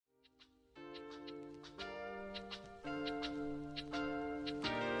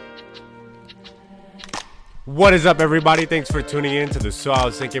What is up, everybody? Thanks for tuning in to the So I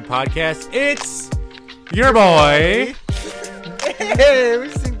Was Thinking podcast. It's your boy. Hey, we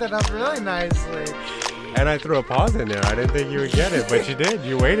synced that up really nicely. And I threw a pause in there. I didn't think you would get it, but you did.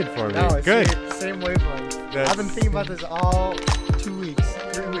 You waited for me. No, it's good. Same wavelength. I've been thinking about this all 2 weeks,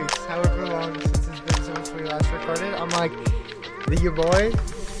 3 weeks, however long since it's been since we last recorded. I'm like, your boy,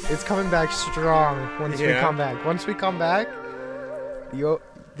 it's coming back strong once we come back. Once we come back,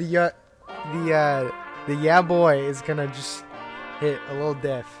 the yeah boy is gonna just hit a little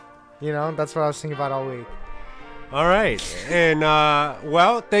diff. You know, that's what I was thinking about all week. All right. And,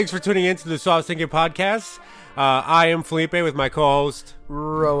 well, thanks for tuning in to the So I Was Thinking podcast. I am Felipe with my co-host,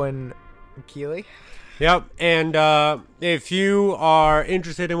 Rowan Keeley. Yep. And if you are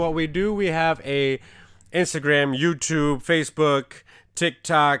interested in what we do, we have a Instagram, YouTube, Facebook,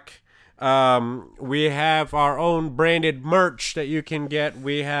 TikTok. We have our own branded merch that you can get.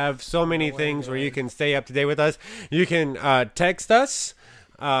 We have so many things where you can stay up to date with us. You can text us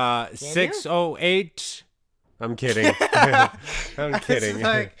 608. I'm kidding. I'm kidding.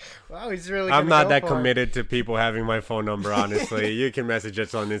 Like, wow, he's really. I'm not that committed to people having my phone number, honestly. You can message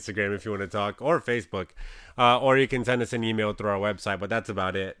us on Instagram if you want to talk, or Facebook, or you can send us an email through our website. But that's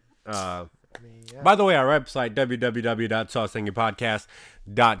about it. By the way, our website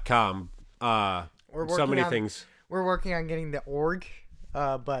www.sawthinkingpodcast.com. So many things. We're working on getting the org,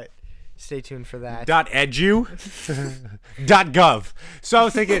 but stay tuned for that. .edu? .gov. So I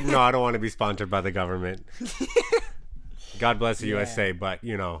was thinking, no, I don't want to be sponsored by the government. God bless the USA, but,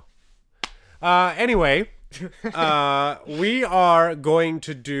 you know. Anyway, we are going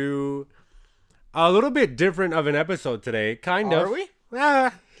to do a little bit different of an episode today. Kind of. Are we?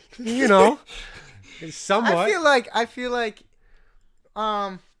 You know, somewhat. I feel like,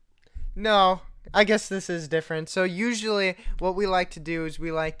 no, I guess this is different. So usually what we like to do is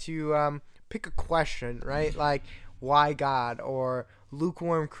we like to pick a question, right? Like, why God, or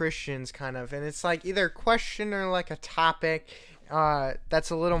lukewarm Christians, kind of. And it's like either a question or like a topic that's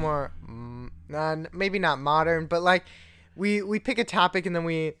a little more, maybe not modern, but like we pick a topic and then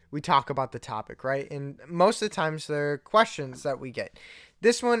we talk about the topic, right? And most of the times they're questions that we get.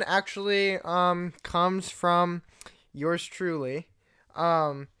 This one actually comes from yours truly.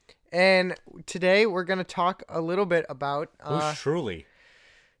 And today we're going to talk a little bit about... Who's truly?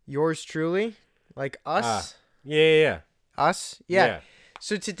 Yours truly? Like us? Yeah. Us? Yeah.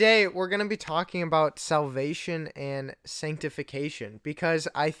 So today we're going to be talking about salvation and sanctification, because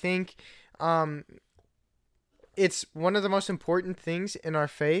I think it's one of the most important things in our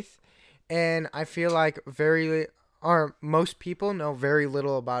faith, and I feel like most people know very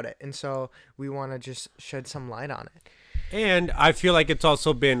little about it, and so we want to just shed some light on it. And I feel like it's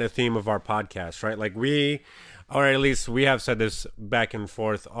also been a theme of our podcast, right? Like or at least we have said this back and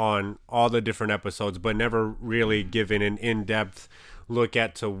forth on all the different episodes, but never really given an in-depth look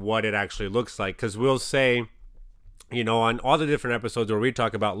at to what it actually looks like. Because we'll say, you know, on all the different episodes where we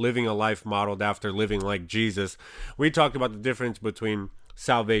talk about living a life modeled after living like Jesus, we talked about the difference between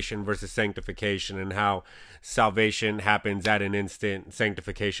salvation versus sanctification, and how salvation happens at an instant,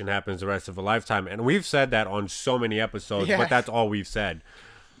 sanctification happens the rest of a lifetime. And we've said that on so many episodes, but that's all we've said.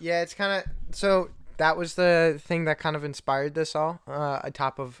 Yeah, it's kind of, so that was the thing that kind of inspired this all, on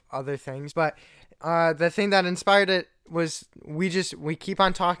top of other things. But the thing that inspired it was we keep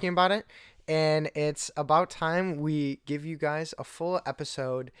on talking about it, and it's about time we give you guys a full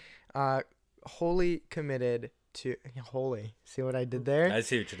episode, wholly committed to see what I did there? I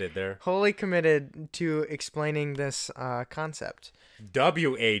see what you did there. Wholly committed to explaining this concept.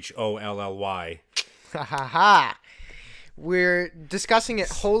 WHOLLY. Ha ha ha. We're discussing it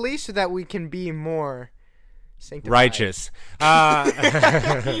wholly so that we can be more sanctified. Righteous.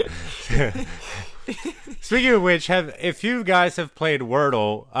 Speaking of which, if you guys have played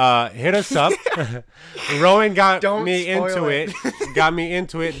Wordle, hit us up. Rowan got me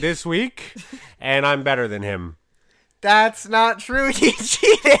into it this week, and I'm better than him. That's not true. He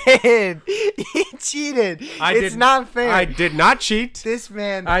cheated. It's not fair. I did not cheat. This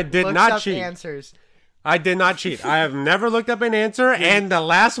man looks up answers. I did not cheat. I have never looked up an answer, and the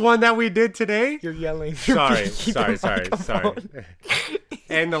last one that we did today... You're yelling. Sorry.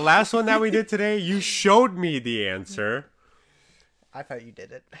 And the last one that we did today, you showed me the answer. I thought you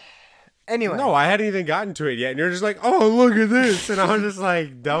did it. Anyway. No, I hadn't even gotten to it yet, and you're just like, oh, look at this. And I was just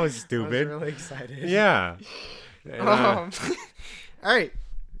like, that was stupid. I was really excited. Yeah. All right.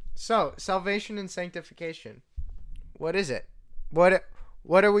 So, salvation and sanctification. What is it? What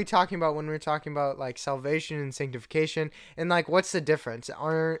are we talking about when we're talking about like salvation and sanctification? And like, what's the difference?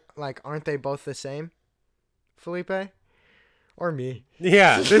 Aren't they both the same, Felipe? Or me.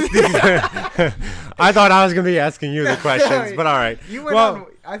 Yeah, I thought I was gonna be asking you the questions, but all right. You went on.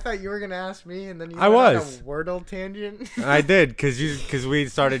 I thought you were gonna ask me, and then you went on a Wordle tangent. I did because we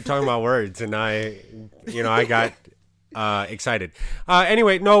started talking about words, and I got excited.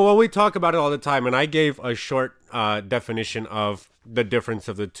 Anyway, no, well, we talk about it all the time, and I gave a short definition of the difference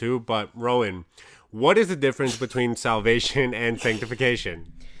of the two. But Rowan, what is the difference between salvation and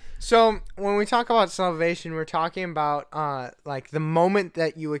sanctification? So when we talk about salvation, we're talking about like the moment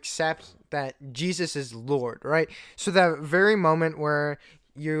that you accept that Jesus is Lord, right? So that very moment where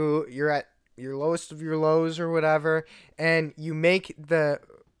you're at your lowest of your lows or whatever, and you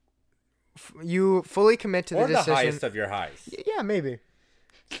fully commit to the decision. Or the highest of your highs. Yeah, maybe.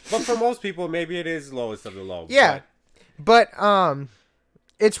 But for most people, maybe it is lowest of the low. Yeah, but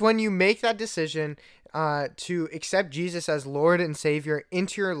it's when you make that decision to accept Jesus as Lord and Savior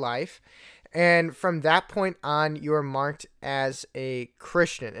into your life. And from that point on, you are marked as a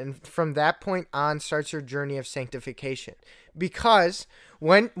Christian. And from that point on starts your journey of sanctification. Because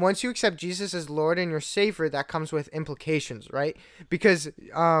once you accept Jesus as Lord and your Savior, that comes with implications, right? Because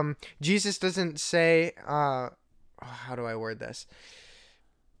Jesus doesn't say, how do I word this?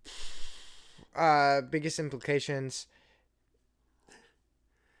 Biggest implications.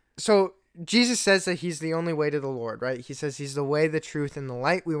 So Jesus says that he's the only way to the Lord, right? He says he's the way, the truth, and the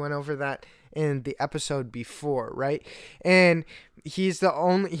light. We went over that in the episode before, right? And he's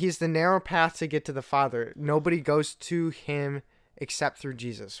the narrow path to get to the Father. Nobody goes to him except through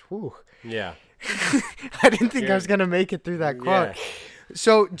Jesus. Whew. Yeah. I didn't think I was going to make it through that quote. Yeah.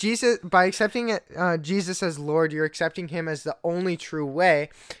 So Jesus, by accepting Jesus as Lord, you're accepting him as the only true way.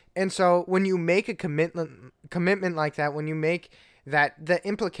 And so when you make a commitment like that, when you make that, the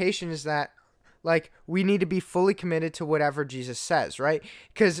implication is that, like, we need to be fully committed to whatever Jesus says, right?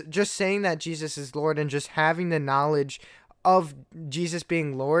 Because just saying that Jesus is Lord and just having the knowledge of Jesus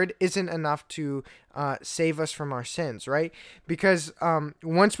being Lord isn't enough to save us from our sins, right? Because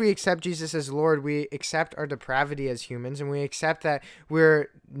once we accept Jesus as Lord, we accept our depravity as humans, and we accept that we're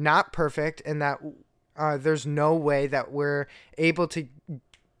not perfect, and that there's no way that we're able to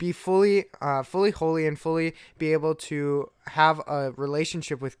be fully holy and fully be able to have a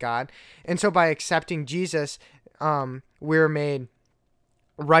relationship with God. And so by accepting Jesus, we're made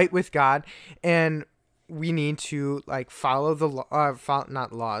right with God, and we need to like follow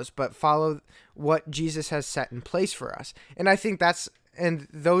follow what Jesus has set in place for us. And I think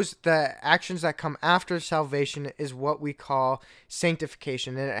the actions that come after salvation is what we call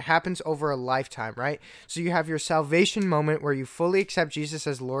sanctification, and it happens over a lifetime, right? So you have your salvation moment where you fully accept Jesus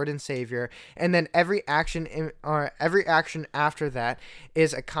as Lord and Savior, and then every action after that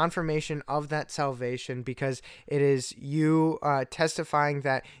is a confirmation of that salvation, because it is you testifying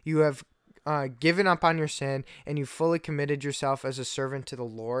that you have given up on your sin and you fully committed yourself as a servant to the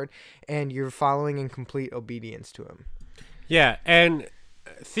Lord, and you're following in complete obedience to him. Yeah, and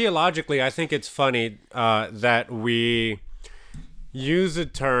theologically, I think it's funny that we use the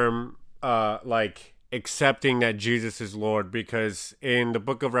term like accepting that Jesus is Lord, because in the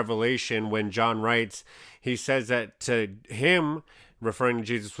book of Revelation, when John writes, he says that to him, referring to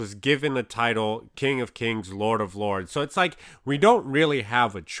Jesus, was given the title King of Kings, Lord of Lords. So it's like we don't really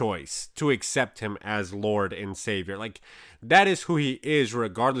have a choice to accept him as Lord and Savior. Like, that is who he is,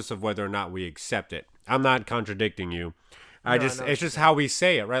 regardless of whether or not we accept it. I'm not contradicting you. It's just how we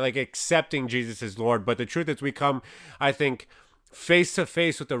say it, right? Like, accepting Jesus as Lord. But the truth is, we come, I think, face to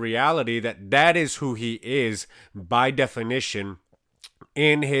face with the reality that that is who he is by definition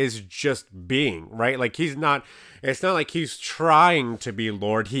in his just being, right? Like, it's not like he's trying to be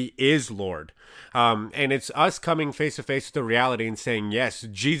Lord. He is Lord. And it's us coming face to face with the reality and saying, yes,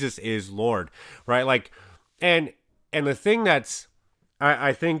 Jesus is Lord, right? Like, and the thing that's,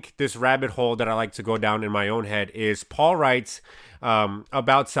 I think this rabbit hole that I like to go down in my own head is Paul writes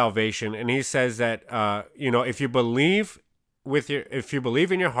about salvation, and he says that if you believe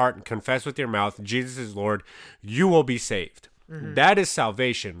in your heart and confess with your mouth Jesus is Lord, you will be saved. Mm-hmm. That is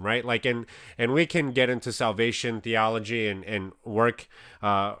salvation, right? Like, and we can get into salvation theology and work,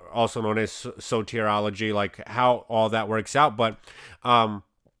 also known as soteriology, like how all that works out. But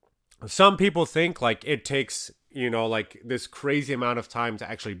some people think like it takes, like this crazy amount of time to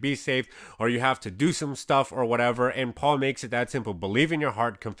actually be saved, or you have to do some stuff or whatever. And Paul makes it that simple. Believe in your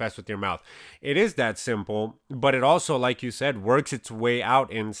heart, confess with your mouth. It is that simple, but it also, like you said, works its way out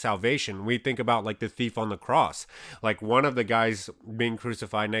in salvation. We think about like the thief on the cross. Like, one of the guys being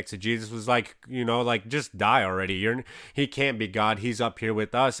crucified next to Jesus was like, like, just die already. He can't be God. He's up here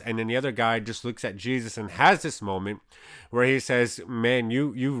with us. And then the other guy just looks at Jesus and has this moment where he says, man,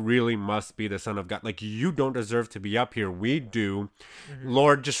 you really must be the Son of God. Like, you don't deserve deserve to be up here. We do.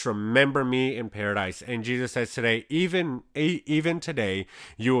 Lord, just remember me in paradise. And Jesus says today, even today,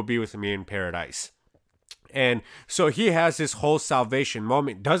 you will be with me in paradise. And so he has this whole salvation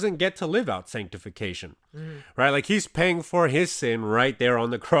moment, doesn't get to live out sanctification, right? Like he's paying for his sin right there on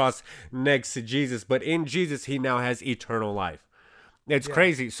the cross next to Jesus. But in Jesus, he now has eternal life. It's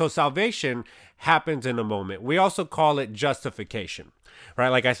crazy. So salvation happens in a moment. We also call it justification, right?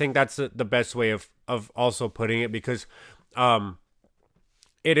 Like I think that's the best way of also putting it, because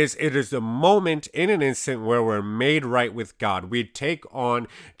it is the moment in an instant where we're made right with God. We take on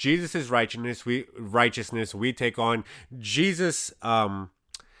Jesus' righteousness. We take on Jesus.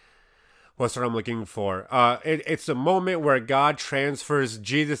 What's what I'm looking for? It's the moment where God transfers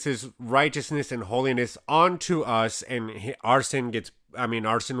Jesus' righteousness and holiness onto us, and our sin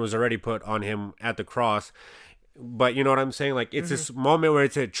was already put on him at the cross. But you know what I'm saying? Like it's this moment where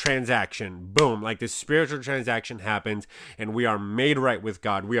it's a transaction. Boom. Like this spiritual transaction happens and we are made right with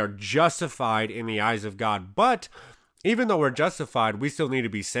God. We are justified in the eyes of God. But even though we're justified, we still need to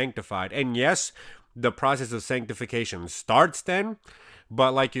be sanctified. And yes, the process of sanctification starts then.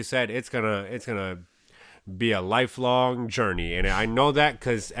 But like you said, it's gonna be a lifelong journey. And I know that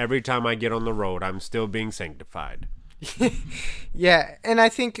because every time I get on the road, I'm still being sanctified. Yeah, and I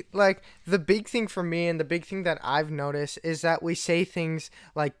think like the big thing for me and the big thing that I've noticed is that we say things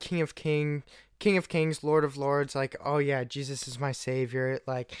like King of Kings, Lord of Lords, like, oh yeah, Jesus is my savior,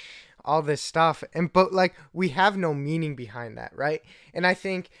 like all this stuff, but like we have no meaning behind that, right? And I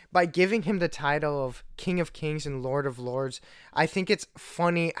think by giving him the title of King of Kings and Lord of Lords, I think it's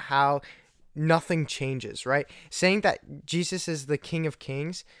funny how nothing changes, right? Saying that Jesus is the King of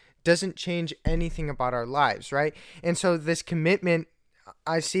Kings doesn't change anything about our lives, right? And so this commitment,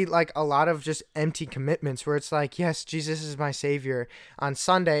 I see like a lot of just empty commitments where it's like, yes, Jesus is my savior on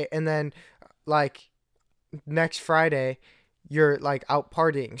Sunday, and then like next Friday you're like out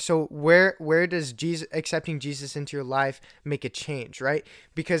partying. So where does accepting Jesus into your life make a change, right?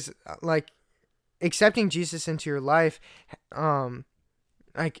 Because like accepting Jesus into your life,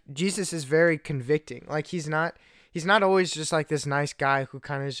 like Jesus is very convicting. Like he's not always just like this nice guy who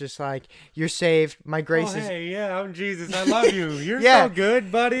kind of is just like, you're saved. My grace is... Hey, yeah, I'm Jesus. I love you. You're so good,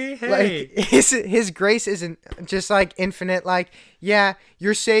 buddy. Hey. Like, his grace isn't just like infinite. Like, yeah,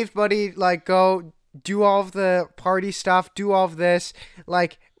 you're saved, buddy. Like, go do all of the party stuff. Do all of this.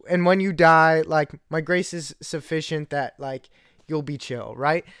 Like, and when you die, like, my grace is sufficient that, like, you'll be chill,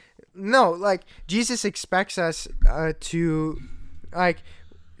 right? No, like, Jesus expects us to, like...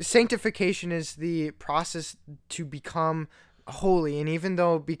 Sanctification is the process to become holy, and even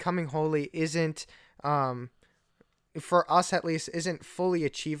though becoming holy isn't, for us at least, isn't fully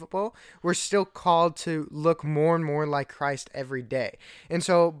achievable, we're still called to look more and more like Christ every day. And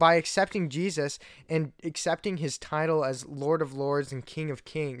so by accepting Jesus and accepting his title as Lord of Lords and King of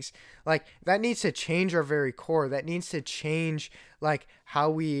Kings, like that needs to change our very core. That needs to change like how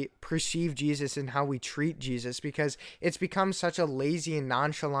we perceive Jesus and how we treat Jesus, because it's become such a lazy and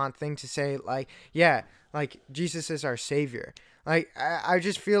nonchalant thing to say like, yeah, like Jesus is our savior. Like I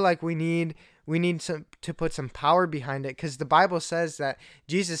just feel like we need to put some power behind it, because the Bible says that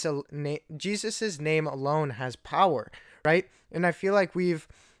Jesus's name alone has power, right? And I feel like we've,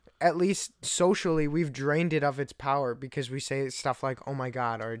 at least socially, we've drained it of its power because we say stuff like, oh my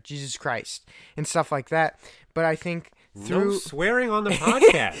God, or Jesus Christ and stuff like that. But I think through... No swearing on the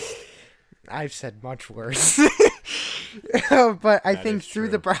podcast. I've said much worse. But I think through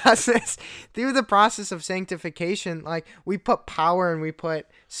the process of sanctification, like we put power and we put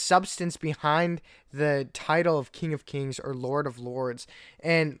substance behind the title of King of Kings or Lord of Lords,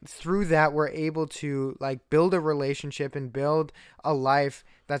 and through that we're able to like build a relationship and build a life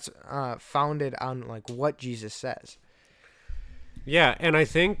that's founded on like what Jesus says. Yeah, and I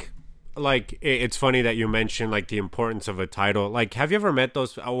think like it's funny that you mentioned like the importance of a title. Like, have you ever met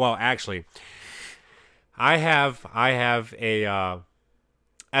those? Well, actually, I have a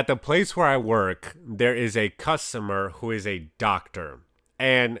at the place where I work, there is a customer who is a doctor.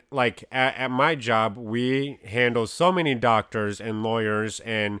 And like at my job, we handle so many doctors and lawyers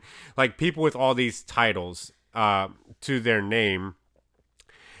and like people with all these titles to their name.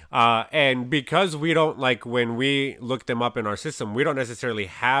 And because we don't, like, when we look them up in our system, we don't necessarily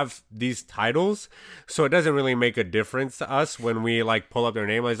have these titles. So it doesn't really make a difference to us when we like pull up their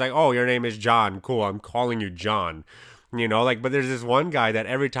name. It's like, oh, your name is John. Cool. I'm calling you John. You know, like, but there's this one guy that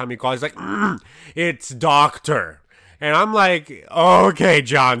every time he calls, he's like, it's doctor. And I'm like, oh, okay,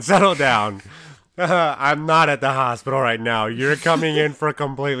 John, settle down. I'm not at the hospital right now. You're coming in for a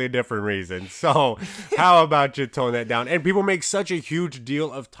completely different reason. So how about you tone that down? And people make such a huge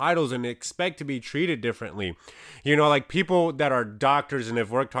deal of titles and expect to be treated differently. You know, like people that are doctors and have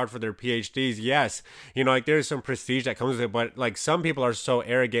worked hard for their PhDs, yes. You know, like there's some prestige that comes with it, but like some people are so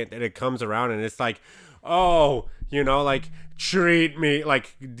arrogant that it comes around and it's like, oh, you know, like treat me,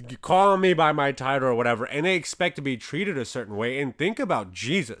 like call me by my title or whatever. And they expect to be treated a certain way. And think about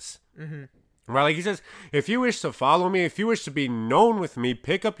Jesus. Mm-hmm. Right, like he says, if you wish to follow me, if you wish to be known with me,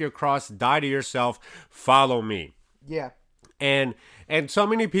 pick up your cross, die to yourself, follow me. Yeah. And so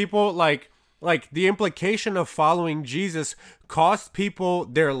many people like the implication of following Jesus cost people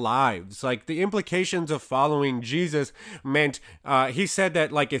their lives. Like the implications of following Jesus meant he said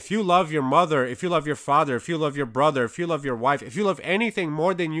that like if you love your mother, if you love your father, if you love your brother, if you love your wife, if you love anything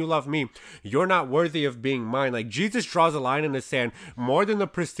more than you love me, you're not worthy of being mine. Like Jesus draws a line in the sand more than the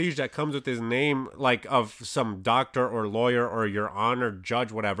prestige that comes with his name, like of some doctor or lawyer or your honored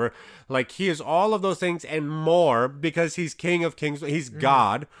judge, whatever. Like he is all of those things and more because he's King of Kings, he's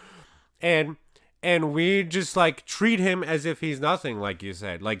God. And we just like treat him as if he's nothing, like you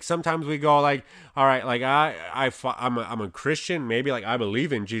said. Like sometimes we go like, all right, like I'm a Christian, maybe like I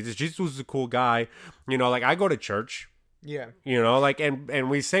believe in Jesus. Jesus was a cool guy, you know. Like I go to church, Yeah. you know, like and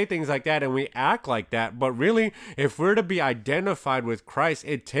we say things like that and we act like that. But really, if we're to be identified with Christ,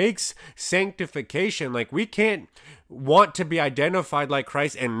 it takes sanctification. Like we can't want to be identified like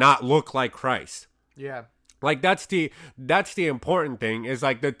Christ and not look like Christ. Yeah. Like that's the important thing is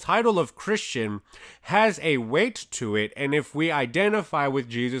like the title of Christian has a weight to it, and if we identify with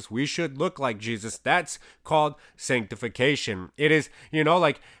Jesus, we should look like Jesus. That's called sanctification. It is, you know,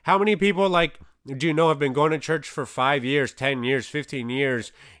 like how many people like do you know have been going to church for 5 years, 10 years, 15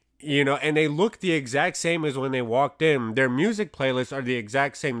 years, you know, and they look the exact same as when they walked in. Their music playlists are the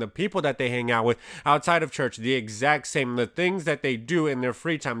exact same. The people that they hang out with outside of church, the exact same. The things that they do in their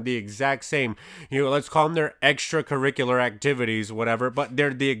free time, the exact same. You know, let's call them their extracurricular activities, whatever, but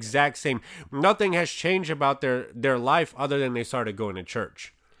they're the exact same. Nothing has changed about their life other than they started going to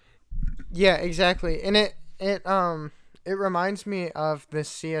church. Yeah, exactly. And it reminds me of this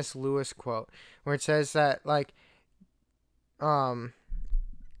C.S. Lewis quote where it says that like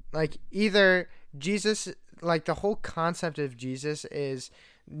either Jesus, like the whole concept of Jesus is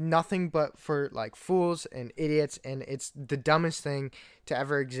nothing but for like fools and idiots, and it's the dumbest thing to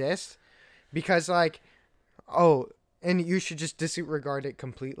ever exist because like, oh, and you should just disregard it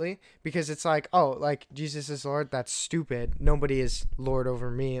completely because it's like, oh, like Jesus is Lord, that's stupid. Nobody is Lord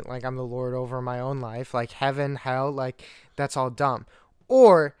over me. Like I'm the Lord over my own life. Like heaven, hell, like that's all dumb.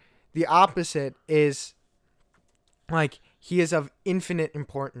 Or the opposite is like he is of infinite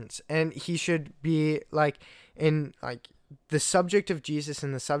importance and he should be like in like the subject of Jesus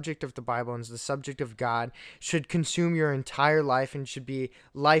and the subject of the Bible and the subject of God should consume your entire life and should be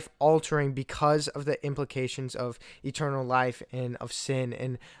life altering because of the implications of eternal life and of sin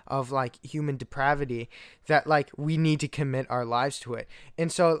and of like human depravity that like we need to commit our lives to it.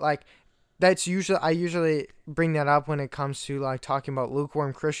 And so like that's I usually bring that up when it comes to like talking about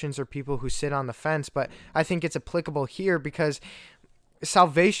lukewarm Christians or people who sit on the fence, but I think it's applicable here because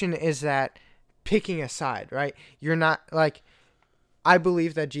salvation is that picking a side, right? You're not like, I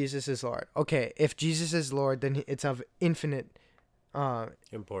believe that Jesus is Lord. Okay, if Jesus is Lord, then it's of infinite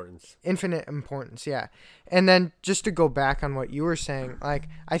importance, yeah. And then just to go back on what you were saying, like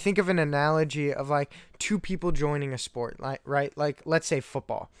I think of an analogy of like two people joining a sport, like right, like let's say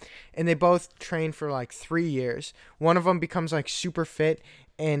football, and they both train for like 3 years. One of them becomes like super fit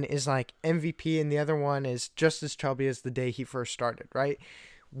and is like MVP, and the other one is just as chubby as the day he first started, right?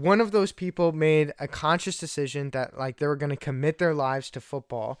 One of those people made a conscious decision that like they were going to commit their lives to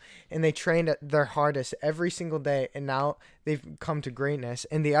football and they trained at their hardest every single day and now they've come to greatness.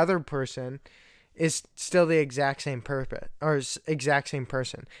 And the other person is still the exact same exact same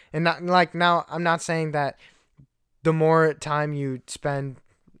person. And not like now I'm not saying that the more time you spend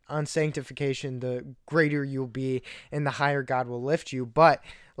on sanctification, the greater you'll be and the higher God will lift you. But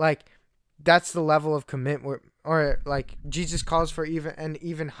like that's the level of commitment, or like Jesus calls for an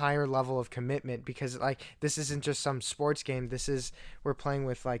even higher level of commitment because like this isn't just some sports game. We're playing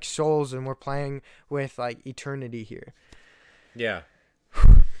with like souls and we're playing with like eternity here. Yeah.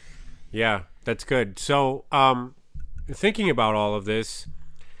 Yeah, that's good. So, thinking about all of this,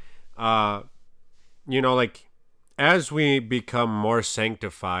 you know, like as we become more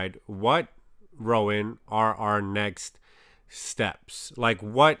sanctified, what, Rowan, are our next steps? Like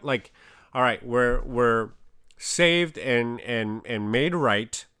what, like, all right, we're saved and made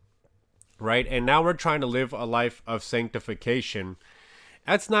right, and now we're trying to live a life of sanctification.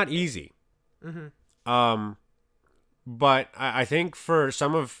 That's not easy. But I think for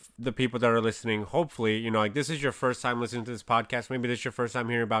some of the people that are listening, hopefully, like this is your first time listening to this podcast. Maybe this is your first time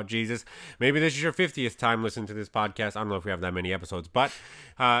hearing about Jesus. Maybe this is your 50th time listening to this podcast. I don't know if we have that many episodes, but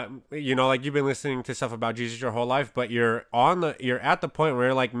like you've been listening to stuff about Jesus your whole life, but you're at the point where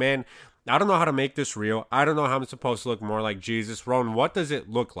you're like, man, I don't know how to make this real. I don't know how I'm supposed to look more like Jesus. Rowan, what does it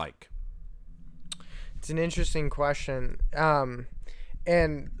look like? It's an interesting question.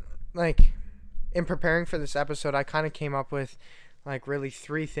 And like, in preparing for this episode, I kind of came up with like really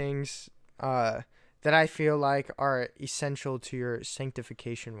 3 things that I feel like are essential to your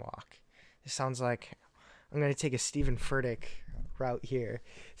sanctification walk. It sounds like I'm going to take a Stephen Furtick route here.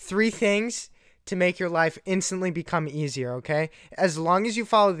 3 things to make your life instantly become easier, okay? As long as you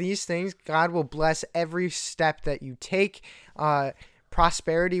follow these things, God will bless every step that you take.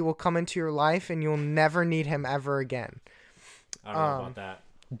 Prosperity will come into your life, and you'll never need him ever again. I don't know about that.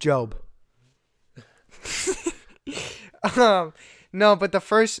 Job. No, but the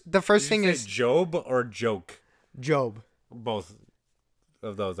first thing is Job or joke. Job. Both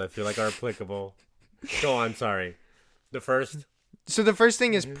of those I feel like are applicable. Go on, sorry. The first. So the first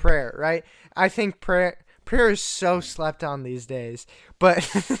thing is prayer, right? I think prayer is so slept on these days, but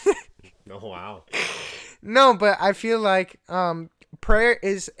oh wow. No, but I feel like prayer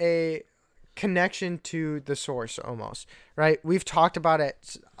is a connection to the source almost, right? We've talked about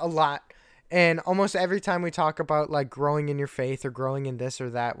it a lot. And almost every time we talk about like growing in your faith or growing in this or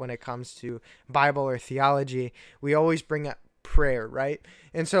that when it comes to Bible or theology, we always bring up prayer, right?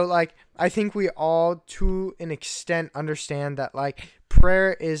 And so like I think we all to an extent understand that like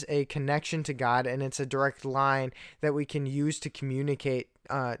prayer is a connection to God, and it's a direct line that we can use to communicate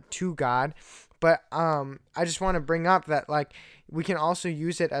to God. But I just want to bring up that like we can also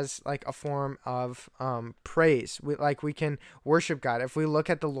use it as like a form of praise. We can worship God. If we look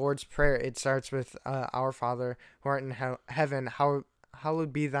at the Lord's Prayer, it starts with Our Father who art in heaven,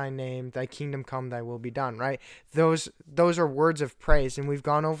 hallowed be thy name, thy kingdom come, thy will be done, right? Those are words of praise, and we've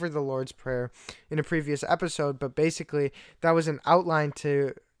gone over the Lord's Prayer in a previous episode, but basically that was an outline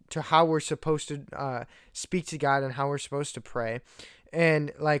to how we're supposed to speak to God and how we're supposed to pray.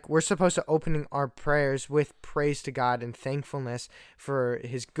 And like we're supposed to open our prayers with praise to God and thankfulness for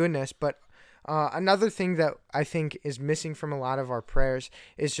his goodness. But another thing that I think is missing from a lot of our prayers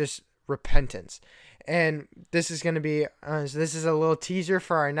is just repentance. And this is going to be this is a little teaser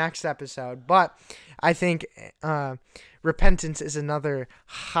for our next episode, but I think repentance is another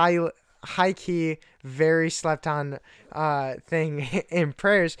high key, very slept on thing in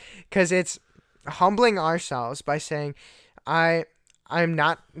prayers, because it's humbling ourselves by saying, I'm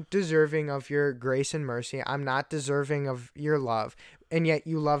not deserving of your grace and mercy. I'm not deserving of your love. And yet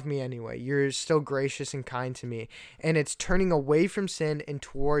you love me anyway. You're still gracious and kind to me. And it's turning away from sin and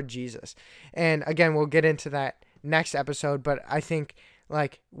toward Jesus. And again, we'll get into that next episode. But I think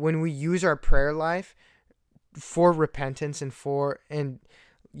like when we use our prayer life for repentance and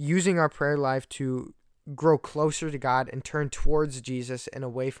using our prayer life to grow closer to God and turn towards Jesus and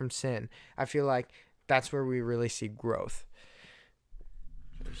away from sin, I feel like that's where we really see growth.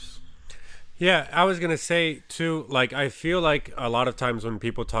 Yeah, I was going to say too, like, I feel like a lot of times when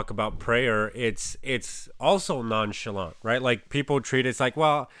people talk about prayer, it's also nonchalant, right? Like people treat it's like,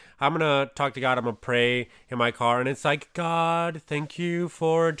 well, I'm going to talk to God, I'm going to pray in my car. And it's like, God, thank you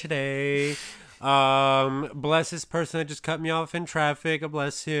for today. Bless this person that just cut me off in traffic.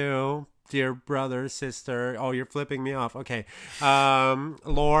 Bless you, dear brother, sister. Oh, you're flipping me off. Okay.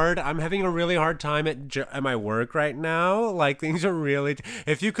 Lord, I'm having a really hard time at my work right now. Like things are really,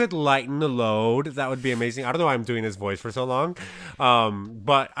 if you could lighten the load, that would be amazing. I don't know why I'm doing this voice for so long.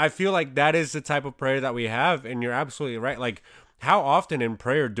 But I feel like that is the type of prayer that we have. And you're absolutely right. Like how often in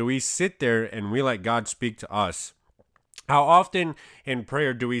prayer do we sit there and we let God speak to us? How often in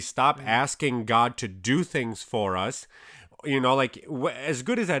prayer do we stop asking God to do things for us? You know, like as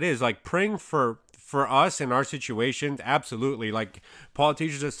good as that is, like praying for us in our situations, absolutely. Like Paul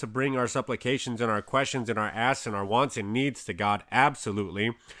teaches us to bring our supplications and our questions and our asks and our wants and needs to God,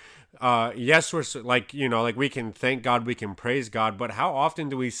 absolutely. Yes, we're like, you know, like we can thank God, we can praise God, but how often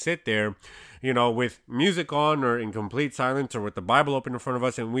do we sit there, you know, with music on or in complete silence or with the Bible open in front of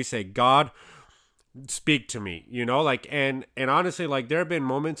us and we say, God, speak to me, you know, like, and honestly, like there have been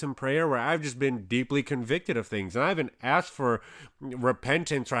moments in prayer where I've just been deeply convicted of things and I haven't asked for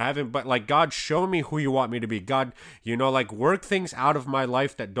repentance or I haven't, but like, God, show me who you want me to be. God, you know, like work things out of my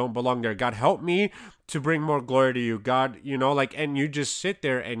life that don't belong there. God, help me to bring more glory to you. God, you know, like, and you just sit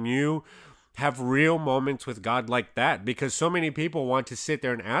there and you have real moments with God like that, because so many people want to sit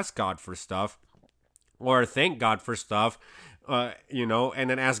there and ask God for stuff or thank God for stuff, and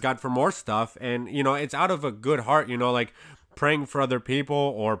then ask God for more stuff. And, it's out of a good heart, like praying for other people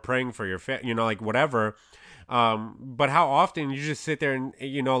or praying for your like whatever. But how often you just sit there and,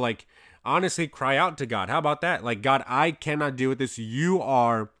 like honestly cry out to God? How about that? Like, God, I cannot deal with this. You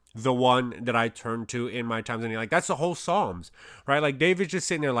are the one that I turn to in my times of need. Like, that's the whole Psalms, right? Like, David's just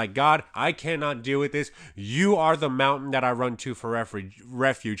sitting there like, God, I cannot deal with this. You are the mountain that I run to for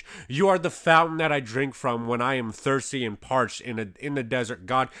refuge. You are the fountain that I drink from when I am thirsty and parched in the desert.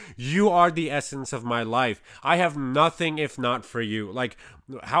 God, you are the essence of my life. I have nothing if not for you. Like,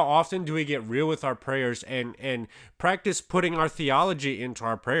 how often do we get real with our prayers and practice putting our theology into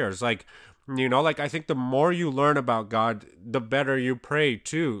our prayers? Like, like I think the more you learn about God, the better you pray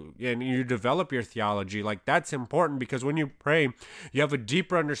too, and you develop your theology. Like, that's important, because when you pray, you have a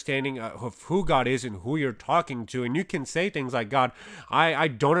deeper understanding of who God is and who you're talking to, and you can say things like, God, I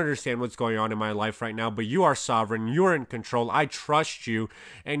don't understand what's going on in my life right now, but you are sovereign, you're in control, I trust you,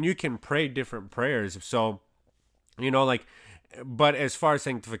 and you can pray different prayers. So, like, but as far as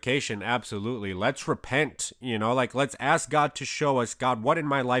sanctification, absolutely. Let's repent, like let's ask God to show us, God, what in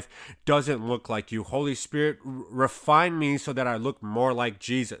my life doesn't look like you. Holy Spirit, refine me so that I look more like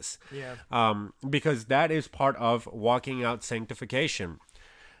Jesus. Yeah. Because that is part of walking out sanctification.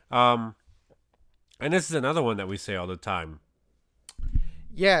 And this is another one that we say all the time.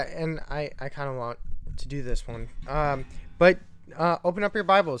 Yeah, and I kind of want to do this one. But open up your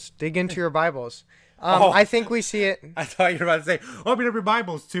Bibles. Dig into your Bibles. I think we see it. I thought you were about to say, open up your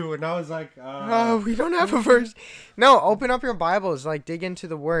Bibles too. And I was like, we don't have a verse. No, open up your Bibles. Like, dig into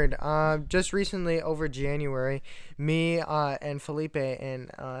the Word. Just recently, over January, me and Felipe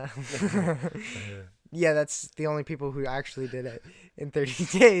and... yeah, that's the only people who actually did it in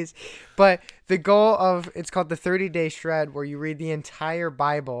 30 days. But the goal of... It's called the 30-Day Shred, where you read the entire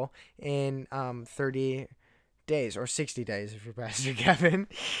Bible in 30 days, or 60 days if you're Pastor Kevin,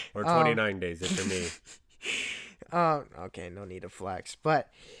 or 29 days if you're me. Okay, no need to flex, but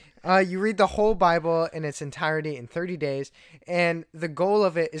you read the whole Bible in its entirety in 30 days, and the goal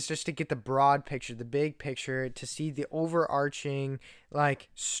of it is just to get the broad picture, the big picture, to see the overarching like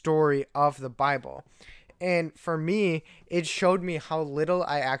story of the Bible. And for me, it showed me how little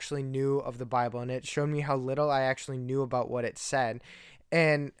I actually knew of the Bible, and it showed me how little I actually knew about what it said.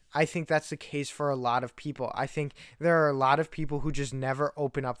 And I think that's the case for a lot of people. I think there are a lot of people who just never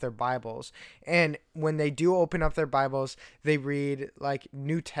open up their Bibles. And when they do open up their Bibles, they read like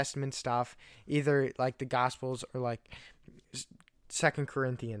New Testament stuff, either like the Gospels or like 2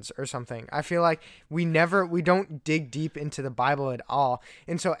 Corinthians or something. I feel like we don't dig deep into the Bible at all.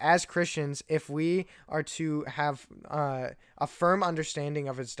 And so as Christians, if we are to have a firm understanding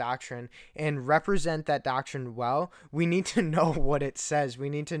of its doctrine and represent that doctrine well, we need to know what it says. We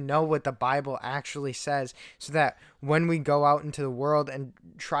need to know what the Bible actually says, so that when we go out into the world and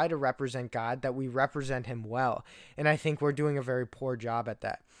try to represent God, that we represent him well. And I think we're doing a very poor job at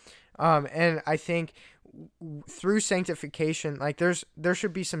that. And I think through sanctification, like there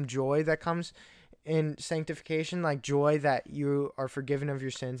should be some joy that comes in sanctification, like joy that you are forgiven of your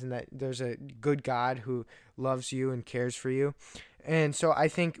sins and that there's a good God who loves you and cares for you. And so I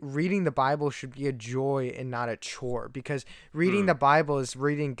think reading the Bible should be a joy and not a chore, because reading the Bible is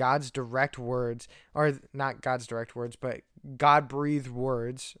reading God's direct words, or not God's direct words, but God-breathed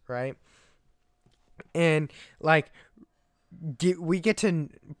words, right? And like, we get to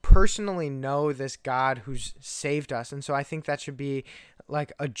personally know this God who's saved us. And so I think that should be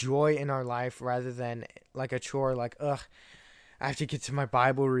like a joy in our life rather than like a chore, like, I have to get to my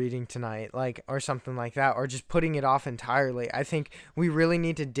Bible reading tonight, like, or something like that, or just putting it off entirely. I think we really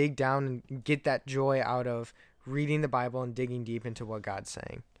need to dig down and get that joy out of reading the Bible and digging deep into what God's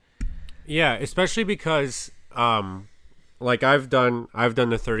saying. Yeah, especially because like I've done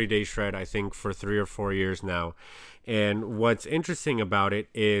the 30-day shred, I think, for 3 or 4 years now. And what's interesting about it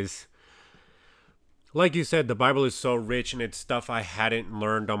is, like you said, the Bible is so rich and it's stuff I hadn't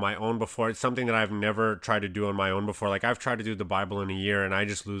learned on my own before. It's something that I've never tried to do on my own before. Like, I've tried to do the Bible in a year and I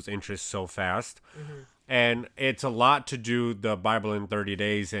just lose interest so fast. Mm-hmm. And it's a lot to do the Bible in 30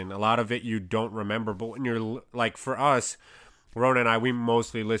 days, and a lot of it you don't remember. But when you're, like, for us, Rona and I, we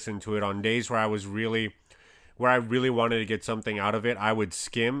mostly listened to it on days where I really wanted to get something out of it. I would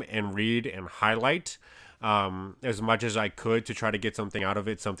skim and read and highlight as much as I could to try to get something out of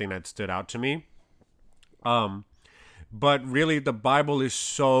it, something that stood out to me. But really, the Bible is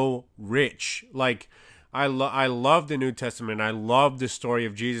so rich. Like, I love the New Testament. I love the story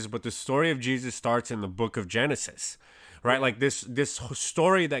of Jesus, but the story of Jesus starts in the book of Genesis, right? Like this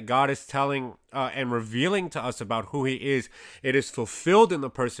story that God is telling and revealing to us about who he is, it is fulfilled in the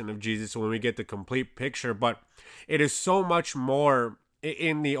person of Jesus when we get the complete picture. But it is so much more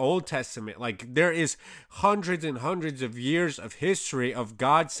in the Old Testament. Like there is hundreds and hundreds of years of history of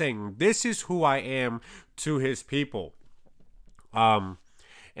God saying, this is who I am to his people.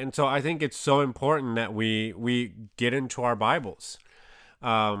 And so I think it's so important that we get into our Bibles.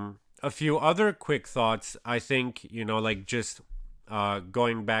 A few other quick thoughts, I think, like just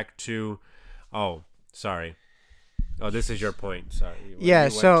going back to, sorry. Oh, this is your point. Sorry. You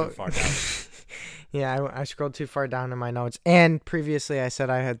went too far down. Yeah, I scrolled too far down in my notes. And previously I said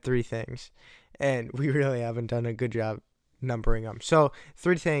I had 3 things. And we really haven't done a good job numbering them. So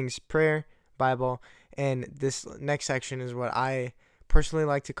 3 things: prayer, Bible, and this next section is what I personally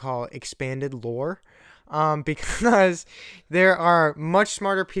like to call expanded lore, because there are much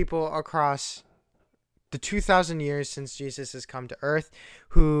smarter people across the 2,000 years since Jesus has come to earth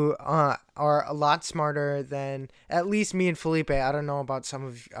who are a lot smarter than at least me and Felipe. I don't know about some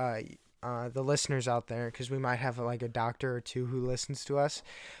of the listeners out there, because we might have like a doctor or two who listens to us,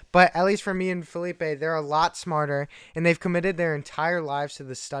 but at least for me and Felipe, they're a lot smarter, and they've committed their entire lives to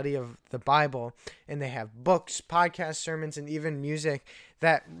the study of the Bible, and they have books, podcasts, sermons, and even music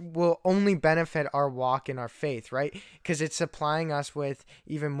that will only benefit our walk in our faith, right? Because it's supplying us with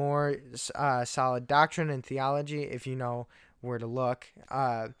even more solid doctrine and theology, if you know where to look.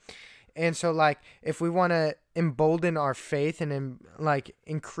 And so, like, if we want to embolden our faith and,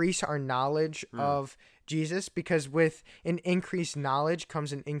 increase our knowledge of Jesus, because with an increased knowledge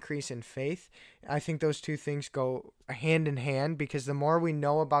comes an increase in faith, I think those two things go hand in hand, because the more we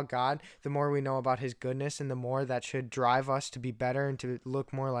know about God, the more we know about his goodness, and the more that should drive us to be better and to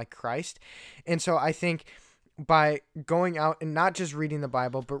look more like Christ. And so I think by going out and not just reading the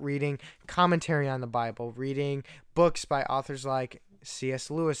Bible, but reading commentary on the Bible, reading books by authors like C.S.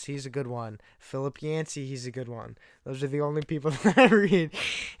 Lewis, he's a good one. Philip Yancey, he's a good one. Those are the only people that I read.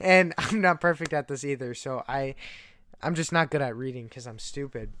 And I'm not perfect at this either, so I'm just not good at reading because I'm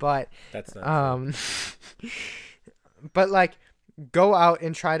stupid. But that's not but go out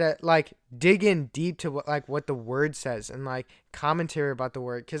and try to dig in deep to what the word says, and commentary about the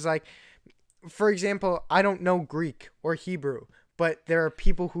word. Because for example, I don't know Greek or Hebrew, but there are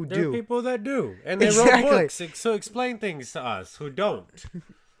people who do. There are people that do. And they wrote books, so explain things to us who don't.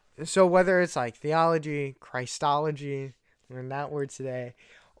 So whether it's theology, Christology, learn that word today,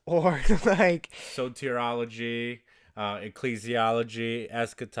 or soteriology, ecclesiology,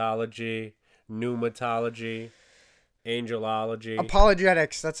 eschatology, pneumatology, angelology.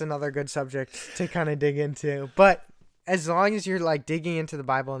 Apologetics, that's another good subject to kind of dig into. But as long as you're digging into the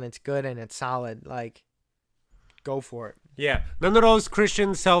Bible and it's good and it's solid, go for it. Yeah, none of those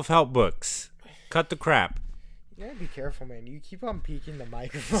Christian self-help books. Cut the crap. You gotta be careful, man. You keep on peeking the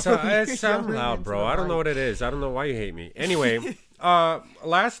microphone. It sounds loud, bro. I don't know what it is. I don't know why you hate me. Anyway,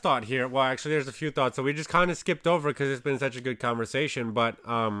 last thought here. Well, actually, there's a few thoughts that we just kind of skipped over because it's been such a good conversation. But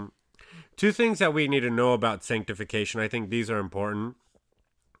 2 things that we need to know about sanctification. I think these are important.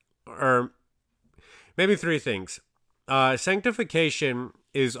 Or maybe 3 things. Sanctification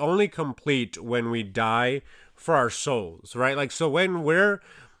is only complete when we die for our souls, right? So when we're,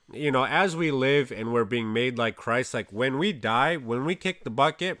 as we live and we're being made like Christ, when we die, when we kick the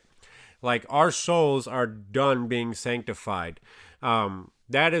bucket, our souls are done being sanctified.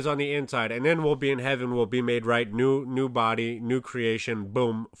 That is on the inside, and then we'll be in heaven, we'll be made right, new body, new creation,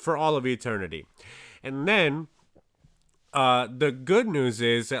 boom, for all of eternity. And then the good news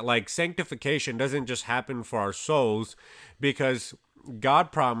is that sanctification doesn't just happen for our souls, because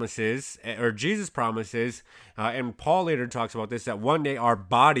God promises, or Jesus promises, and Paul later talks about this, that one day our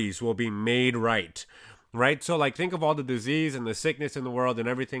bodies will be made right. Right? So think of all the disease and the sickness in the world and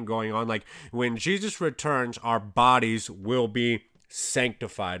everything going on. When Jesus returns, our bodies will be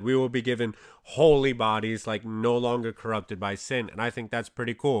sanctified. We will be given holy bodies, no longer corrupted by sin. And I think that's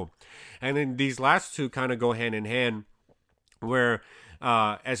pretty cool. And then these last 2 kind of go hand in hand, where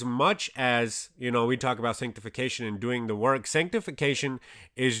as much as we talk about sanctification and doing the work, sanctification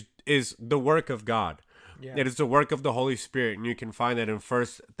is the work of God. Yeah. It is the work of the Holy Spirit, and you can find that in 1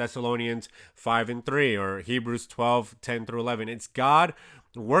 Thessalonians 5:3 or Hebrews 12:10-11. It's God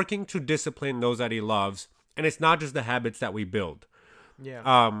working to discipline those that he loves, and it's not just the habits that we build.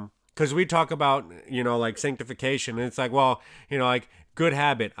 Yeah. Because we talk about sanctification, and it's good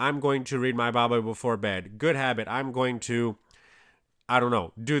habit, I'm going to read my Bible before bed. Good habit, I'm going to, I don't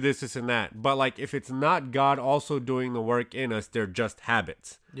know, do this and that. But if it's not God also doing the work in us, they're just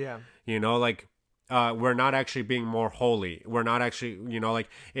habits. Yeah. we're not actually being more holy. We're not actually, like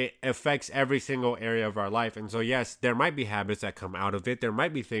it affects every single area of our life. And so, yes, there might be habits that come out of it. There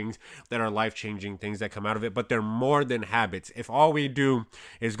might be things that are life-changing things that come out of it, but they're more than habits. If all we do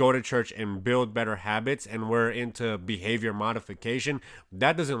is go to church and build better habits and we're into behavior modification,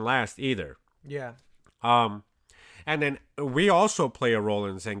 that doesn't last either. Yeah. And then we also play a role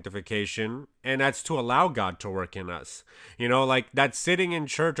in sanctification, and that's to allow God to work in us. Like that's sitting in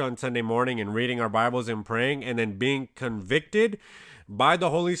church on Sunday morning and reading our Bibles and praying, and then being convicted by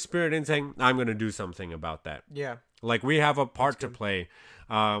the Holy Spirit and saying, I'm going to do something about that. Yeah. Like we have a part to play.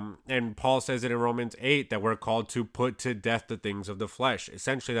 And Paul says it in Romans 8 that we're called to put to death the things of the flesh.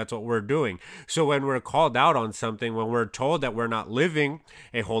 Essentially, that's what we're doing. So when we're called out on something, when we're told that we're not living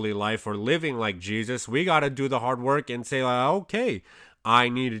a holy life or living like Jesus, we got to do the hard work and say, okay, I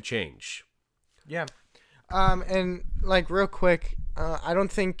need to change. Yeah. And like real quick, I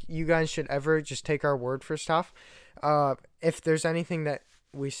don't think you guys should ever just take our word for stuff. If there's anything that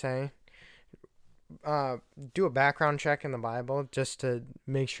we say, do a background check in the Bible just to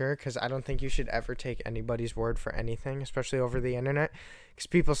make sure, because I don't think you should ever take anybody's word for anything, especially over the internet, because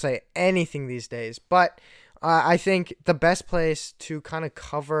people say anything these days. But I think the best place to kind of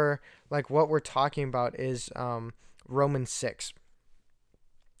cover like what we're talking about is Romans 6.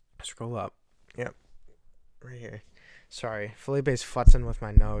 Scroll up. Yep. Right here. Sorry, Felipe's futzing with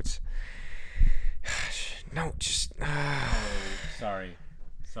my notes. No, just...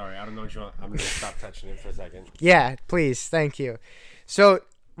 Sorry, I don't know what you want. I'm going to stop touching it for a second. Yeah, please. Thank you. So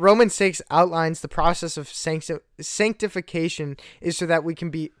Romans 6 outlines the process of sanctification is so that we can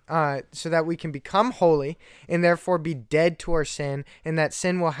become holy and therefore be dead to our sin, and that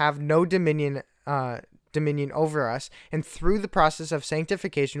sin will have no dominion over us. And through the process of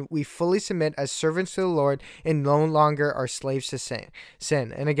sanctification, we fully submit as servants to the Lord and no longer are slaves to sin.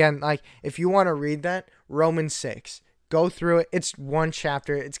 And again, like if you want to read that, Romans 6. Go through it. It's one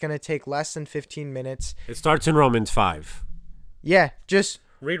chapter. It's going to take less than 15 minutes. It starts in Romans 5. Yeah, just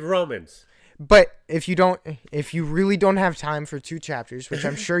read Romans. But if you really don't have time for 2 chapters, which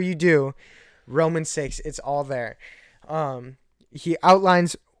I'm sure you do, Romans 6, it's all there. He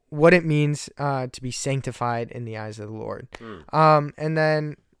outlines what it means to be sanctified in the eyes of the Lord. And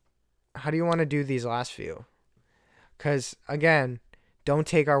then how do you want to do these last few? Because again, don't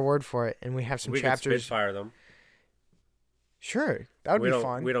take our word for it. And we have some chapters. We can spitfire them. Sure, that would be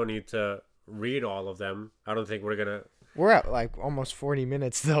fun. We don't need to read all of them. I don't think we're going to... We're at like almost 40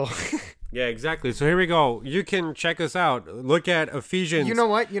 minutes, though. Yeah, exactly. So here we go. You can check us out. Look at Ephesians. You know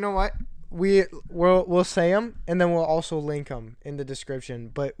what? We'll say them, and then we'll also link them in the description.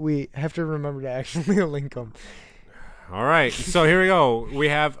 But we have to remember to actually link them. All right. So here we go. We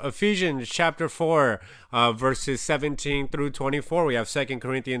have Ephesians chapter 4, verses 17 through 24. We have 2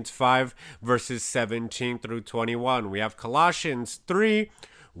 Corinthians 5, verses 17 through 21. We have Colossians 3,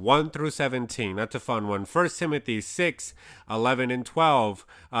 1 through 17. That's a fun one. 1 Timothy 6, 11 and 12.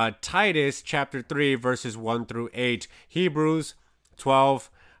 Titus chapter 3, verses 1 through 8. Hebrews 12,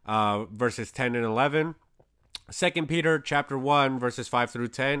 verses 10 and 11. 2 Peter chapter 1, verses 5 through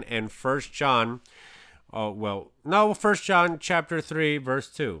 10. And 1 John... 1 John chapter 3, verse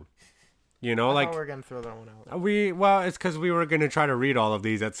 2. I thought we're going to throw that one out. It's because we were going to try to read all of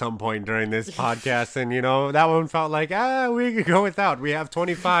these at some point during this podcast. And, that one felt like, we could go without. We have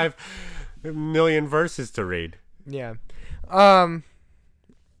 25 million verses to read. Yeah.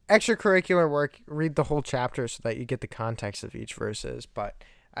 Extracurricular work, read the whole chapter so that you get the context of each verses. But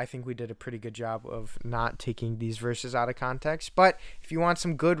I think we did a pretty good job of not taking these verses out of context. But if you want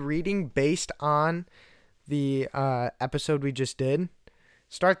some good reading based on the episode we just did,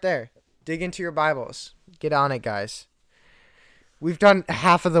 start there. Dig into your Bibles. Get on it, guys. We've done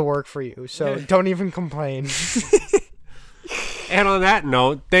half of the work for you, so don't even complain. And on that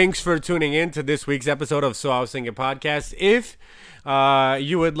note, thanks for tuning in to this week's episode of So I Was Thinking Podcast. If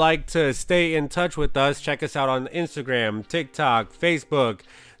you would like to stay in touch with us, check us out on Instagram, TikTok, Facebook,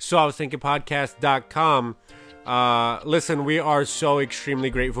 SoIWasThinkingPodcast.com. Listen, we are so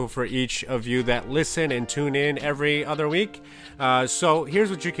extremely grateful for each of you that listen and tune in every other week. So here's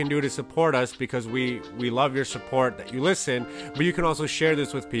what you can do to support us, because we love your support, that you listen, but you can also share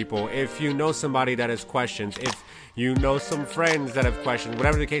this with people. If you know somebody that has questions, if you know some friends that have questions,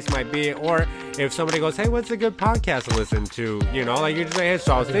 whatever the case might be, or if somebody goes, hey, what's a good podcast to listen to? You just say, hey,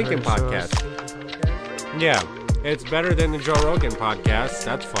 So I Was Thinking Podcast. Yeah, it's better than the Joe Rogan podcast.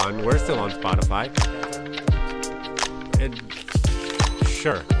 That's fun. We're still on Spotify.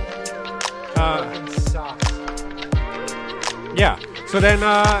 Sure. Yeah. So then,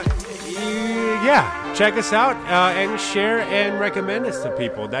 check us out and share and recommend us to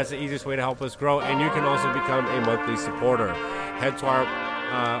people. That's the easiest way to help us grow. And you can also become a monthly supporter. Head to our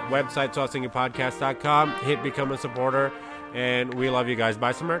website, saucingpodcast.com. Hit become a supporter. And we love you guys.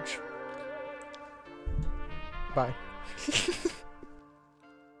 Buy some merch. Bye.